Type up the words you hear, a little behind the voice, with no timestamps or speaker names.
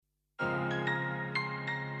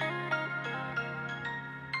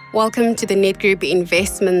Welcome to the Nedgroup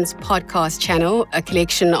Investments podcast channel, a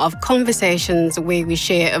collection of conversations where we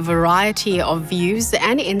share a variety of views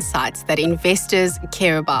and insights that investors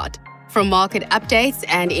care about. From market updates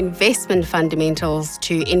and investment fundamentals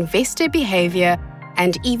to investor behavior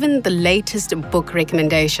and even the latest book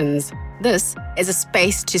recommendations, this is a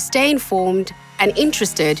space to stay informed and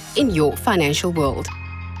interested in your financial world.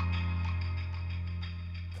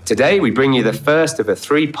 Today, we bring you the first of a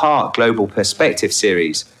three-part Global Perspective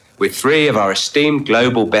series with three of our esteemed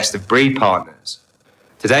global best-of-breed partners.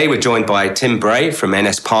 Today, we're joined by Tim Bray from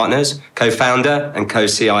NS Partners, co-founder and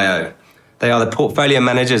co-CIO. They are the portfolio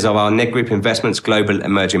managers of our Nedgroup Investments Global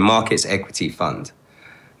Emerging Markets Equity Fund.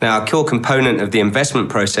 Now, a core component of the investment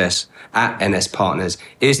process at NS Partners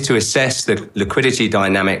is to assess the liquidity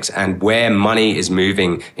dynamics and where money is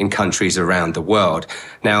moving in countries around the world.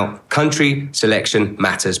 Now, country selection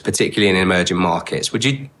matters, particularly in emerging markets. Would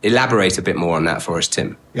you elaborate a bit more on that for us,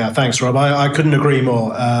 Tim? Yeah, thanks, Rob. I couldn't agree more.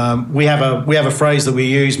 We have a phrase that we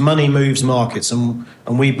use: money moves markets, and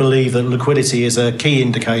we believe that liquidity is a key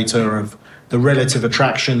indicator of the relative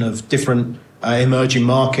attraction of different emerging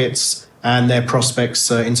markets and their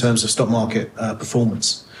prospects in terms of stock market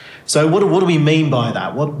performance. So what do we mean by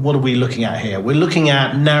that? What are we looking at here? We're looking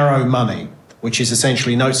at narrow money, which is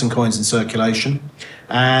essentially notes and coins in circulation.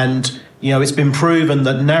 And, it's been proven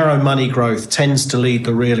that narrow money growth tends to lead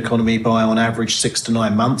the real economy by, on average, 6 to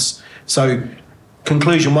 9 months. So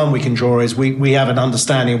conclusion one we can draw is we have an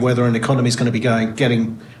understanding of whether an economy is going to be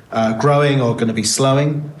growing or going to be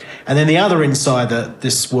slowing. And then the other insight that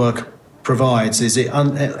this work provides is it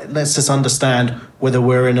lets us understand whether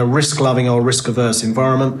we're in a risk-loving or risk-averse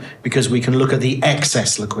environment, because we can look at the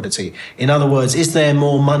excess liquidity. In other words, is there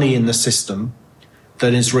more money in the system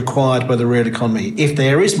than is required by the real economy? If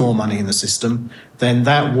there is more money in the system, then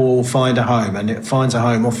that will find a home, and it finds a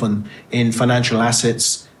home often in financial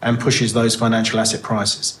assets and pushes those financial asset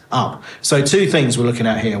prices up. So two things we're looking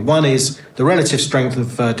at here. One is the relative strength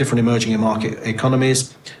of different emerging market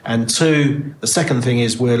economies. And two, the second thing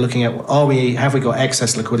is we're looking at, have we got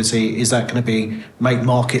excess liquidity? Is that going to make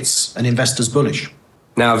markets and investors bullish?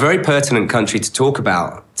 Now, a very pertinent country to talk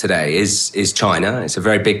about today is China. It's a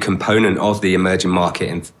very big component of the emerging market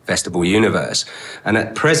investable universe. And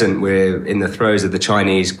at present, we're in the throes of the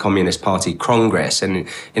Chinese Communist Party Congress. And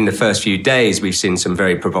in the first few days, we've seen some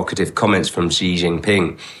very provocative comments from Xi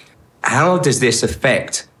Jinping. How does this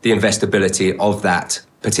affect the investability of that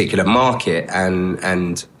particular market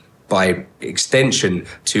and by extension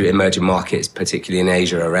to emerging markets, particularly in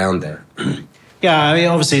Asia around there? Yeah,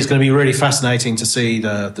 obviously it's going to be really fascinating to see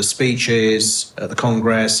the speeches at the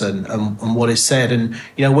Congress and what is said and,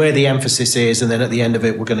 where the emphasis is. And then at the end of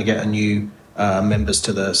it, we're going to get a new members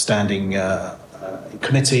to the standing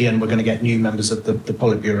committee, and we're going to get new members of the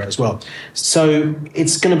Politburo as well. So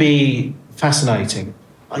it's going to be fascinating.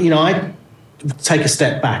 I take a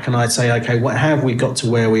step back and I'd say, okay, how have we got to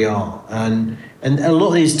where we are? And a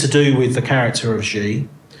lot is to do with the character of Xi.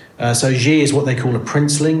 So Xi is what they call a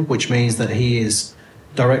princeling, which means that he is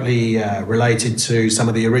directly related to some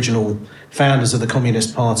of the original founders of the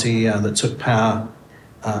Communist Party that took power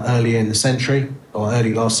early in the century or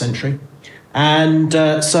early last century. And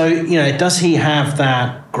does he have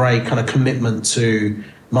that great kind of commitment to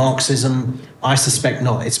Marxism? I suspect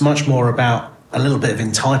not. It's much more about a little bit of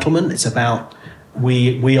entitlement. It's about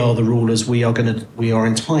we are the rulers. We are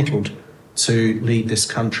entitled to lead this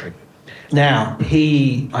country. Now,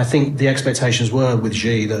 I think the expectations were with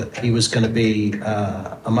Xi that he was going to be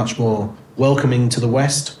a much more welcoming to the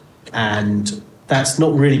West, and that's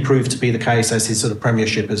not really proved to be the case as his sort of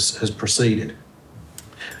premiership has proceeded.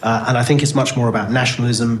 And I think it's much more about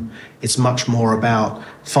nationalism. It's much more about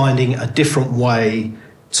finding a different way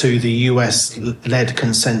to the US-led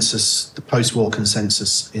consensus, the post-war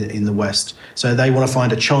consensus in the West. So they want to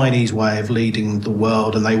find a Chinese way of leading the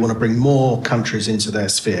world, and they want to bring more countries into their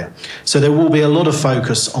sphere. So there will be a lot of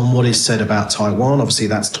focus on what is said about Taiwan. Obviously,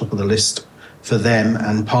 that's top of the list for them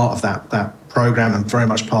and part of that program and very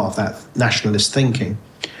much part of that nationalist thinking.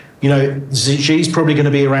 Xi's probably going to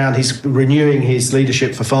be around. He's renewing his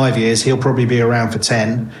leadership for 5 years. He'll probably be around for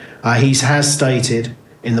 10. He has stated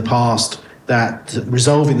in the past that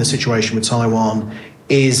resolving the situation with Taiwan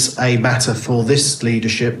is a matter for this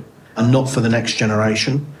leadership and not for the next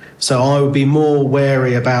generation. So I would be more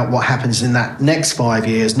wary about what happens in that next 5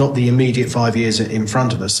 years, not the immediate 5 years in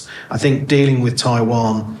front of us. I think dealing with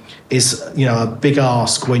Taiwan is, a big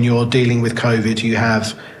ask when you're dealing with COVID. You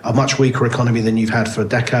have a much weaker economy than you've had for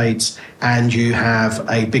decades, and you have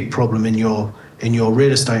a big problem in your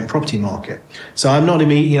real estate and property market. So I'm not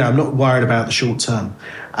worried about the short term.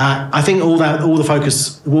 I think all the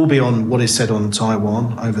focus will be on what is said on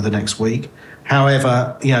Taiwan over the next week.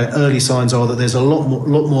 However, early signs are that there's a lot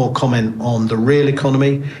more comment on the real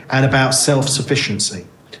economy and about self-sufficiency,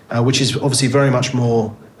 which is obviously very much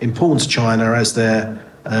more important to China as their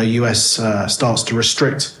US starts to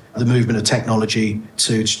restrict the movement of technology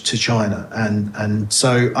to China. And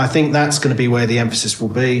so I think that's going to be where the emphasis will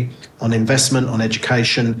be, on investment, on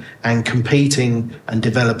education, and competing and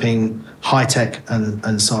developing high tech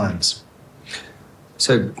and science.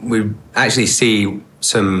 So we actually see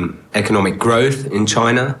some economic growth in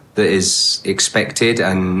China that is expected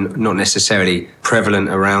and not necessarily prevalent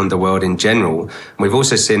around the world in general. We've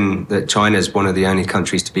also seen that China is one of the only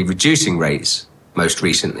countries to be reducing rates most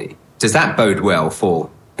recently. Does that bode well for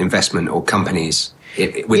investment or companies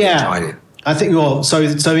within China? I think,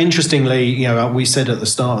 so interestingly, we said at the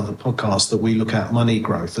start of the podcast that we look at money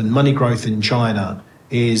growth, and money growth in China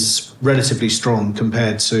is relatively strong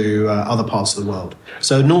compared to other parts of the world.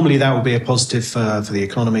 So normally that would be a positive for the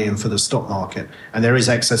economy and for the stock market, and there is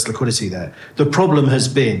excess liquidity there. The problem has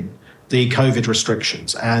been the COVID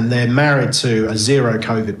restrictions, and they're married to a zero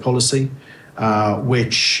COVID policy,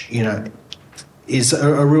 which, is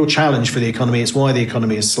a real challenge for the economy. It's why the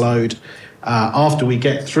economy is slowed. After we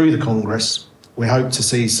get through the Congress, we hope to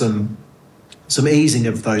see some easing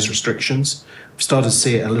of those restrictions. We've started to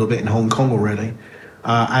see it a little bit in Hong Kong already.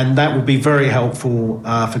 And that would be very helpful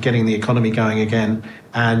for getting the economy going again,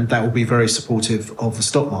 and that will be very supportive of the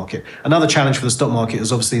stock market. Another challenge for the stock market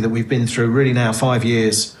is obviously that we've been through really now 5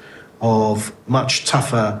 years of much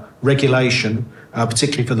tougher regulation,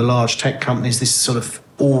 particularly for the large tech companies. This sort of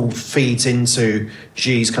all feeds into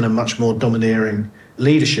Xi's kind of much more domineering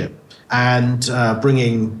leadership and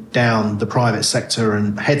bringing down the private sector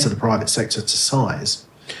and heads of the private sector to size.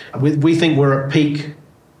 We think we're at peak,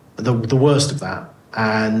 the worst of that.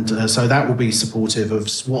 And so that will be supportive of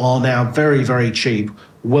what are now very, very cheap,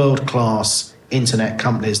 world-class internet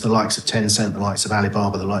companies, the likes of Tencent, the likes of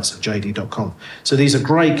Alibaba, the likes of JD.com. So these are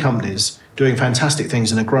great companies doing fantastic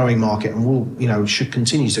things in a growing market and should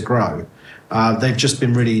continue to grow. They've just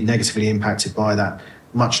been really negatively impacted by that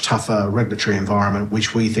much tougher regulatory environment,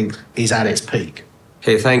 which we think is at its peak.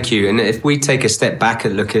 Okay, thank you. And if we take a step back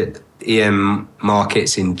and look at EM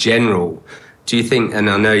markets in general, do you think, and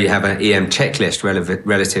I know you have an EM checklist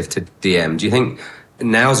relative to DM, do you think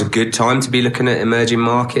now's a good time to be looking at emerging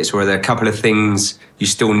markets, or are there a couple of things you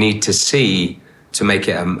still need to see to make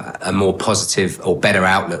it a more positive or better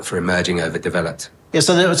outlook for emerging over developed? Yeah,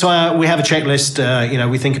 so we have a checklist.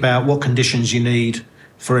 We think about what conditions you need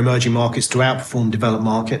for emerging markets to outperform developed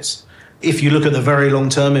markets. If you look at the very long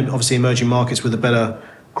term, obviously emerging markets with a better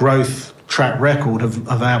growth track record have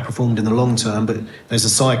outperformed in the long term, but there's a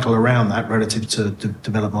cycle around that relative to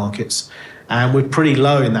developed markets. And we're pretty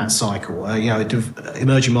low in that cycle.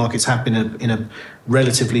 Emerging markets have been in a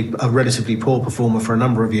relatively poor performer for a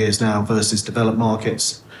number of years now versus developed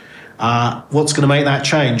markets. What's going to make that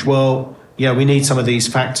change? Well, we need some of these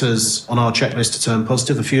factors on our checklist to turn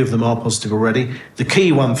positive. A few of them are positive already. The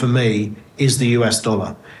key one for me is the US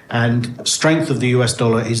dollar. And strength of the US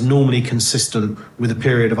dollar is normally consistent with a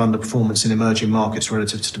period of underperformance in emerging markets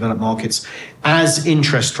relative to developed markets. As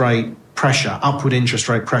upward interest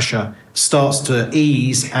rate pressure starts to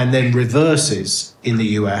ease and then reverses in the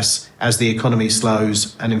US as the economy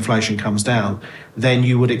slows and inflation comes down, then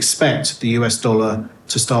you would expect the US dollar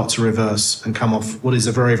to start to reverse and come off what is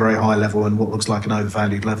a very, very high level and what looks like an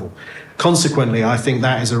overvalued level. Consequently, I think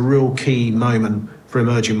that is a real key moment for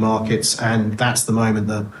emerging markets, and that's the moment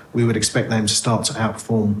that we would expect them to start to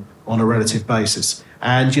outperform on a relative basis.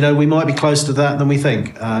 And, we might be closer to that than we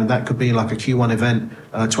think. That could be like a Q1 event,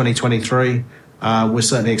 2023. We're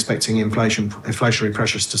certainly expecting inflationary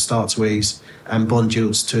pressures to start to ease and bond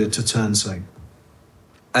yields to turn soon.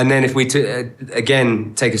 And then if we,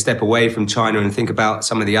 again, take a step away from China and think about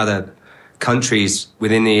some of the other countries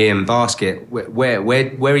within the EM basket, where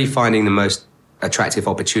are you finding the most attractive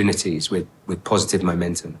opportunities with positive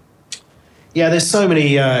momentum? Yeah, there's so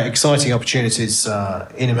many exciting opportunities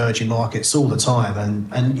in emerging markets all the time,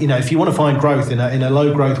 and if you want to find growth in a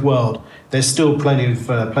low growth world, there's still plenty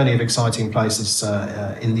of exciting places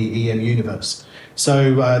in the EM universe.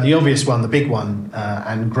 So the obvious one, the big one,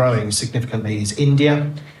 and growing significantly is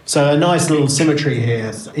India. So a nice little symmetry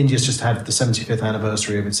here. India's just had the 75th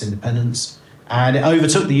anniversary of its independence, and it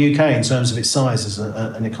overtook the UK in terms of its size as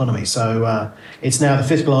an economy. So it's now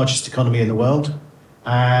the 5th largest economy in the world,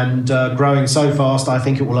 and growing so fast, I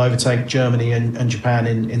think it will overtake Germany and Japan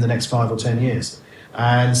in the next 5 or 10 years.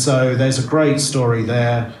 And so there's a great story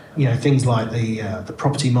there. Things like the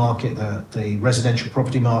property market, the residential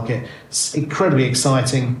property market, it's incredibly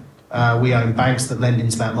exciting. We own banks that lend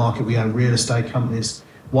into that market. We own real estate companies.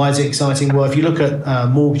 Why is it exciting? Well, if you look at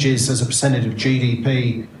mortgages as a percentage of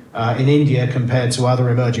GDP in India compared to other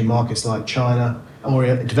emerging markets like China or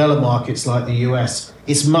developed markets like the US,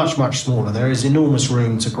 it's much, much smaller. There is enormous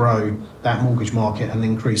room to grow that mortgage market and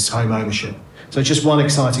increase home ownership. So just one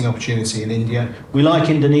exciting opportunity in India. We like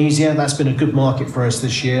Indonesia. That's been a good market for us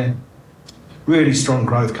this year. Really strong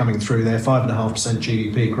growth coming through there, 5.5%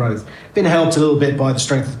 GDP growth. Been helped a little bit by the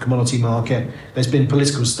strength of the commodity market. There's been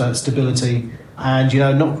political stability and,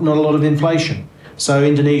 not a lot of inflation. So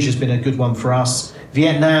Indonesia's been a good one for us.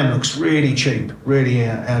 Vietnam looks really cheap, really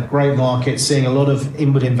a great market, seeing a lot of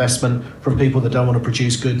inward investment from people that don't want to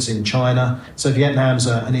produce goods in China. So Vietnam's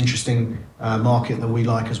an interesting market that we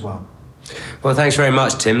like as well. Well, thanks very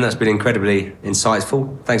much, Tim. That's been incredibly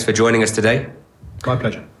insightful. Thanks for joining us today. My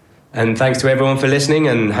pleasure. And thanks to everyone for listening,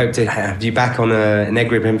 and hope to have you back on a Ned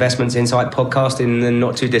Group Investments Insight podcast in the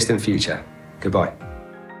not too distant future. Goodbye.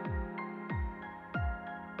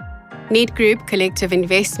 Ned Group Collective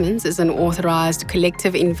Investments is an authorised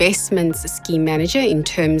collective investments scheme manager in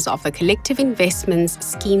terms of the Collective Investments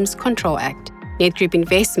Schemes Control Act. Ned Group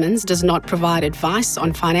Investments does not provide advice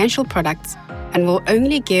on financial products and will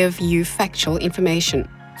only give you factual information.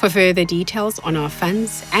 For further details on our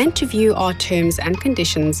funds and to view our terms and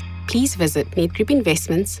conditions, please visit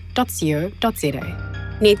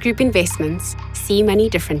nedgroupinvestments.co.za. Ned Group Investments. See money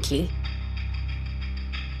differently.